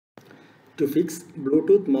To fix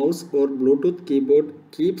Bluetooth mouse or Bluetooth keyboard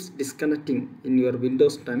keeps disconnecting in your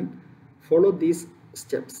Windows 10, follow these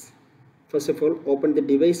steps. First of all, open the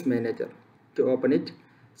device manager. To open it,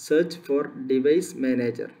 search for device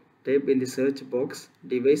manager. Type in the search box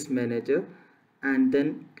device manager and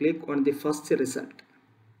then click on the first result.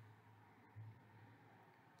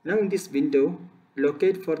 Now in this window,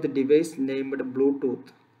 locate for the device named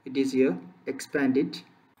Bluetooth. It is here, expand it.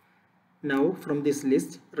 Now from this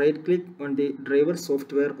list, right click on the driver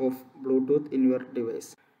software of Bluetooth in your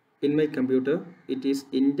device. In my computer, it is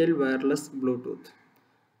Intel Wireless Bluetooth.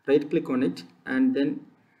 Right click on it and then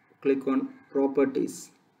click on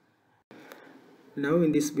Properties. Now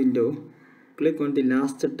in this window, click on the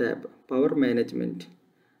last tab, Power Management,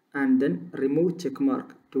 and then remove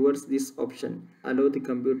checkmark towards this option. Allow the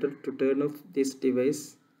computer to turn off this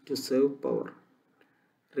device to save power.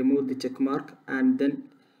 Remove the checkmark and then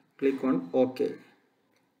click on OK.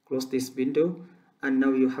 Close this window and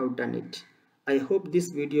now you have done it. I hope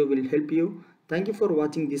this video will help you. Thank you for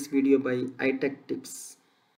watching this video by iTech Tips.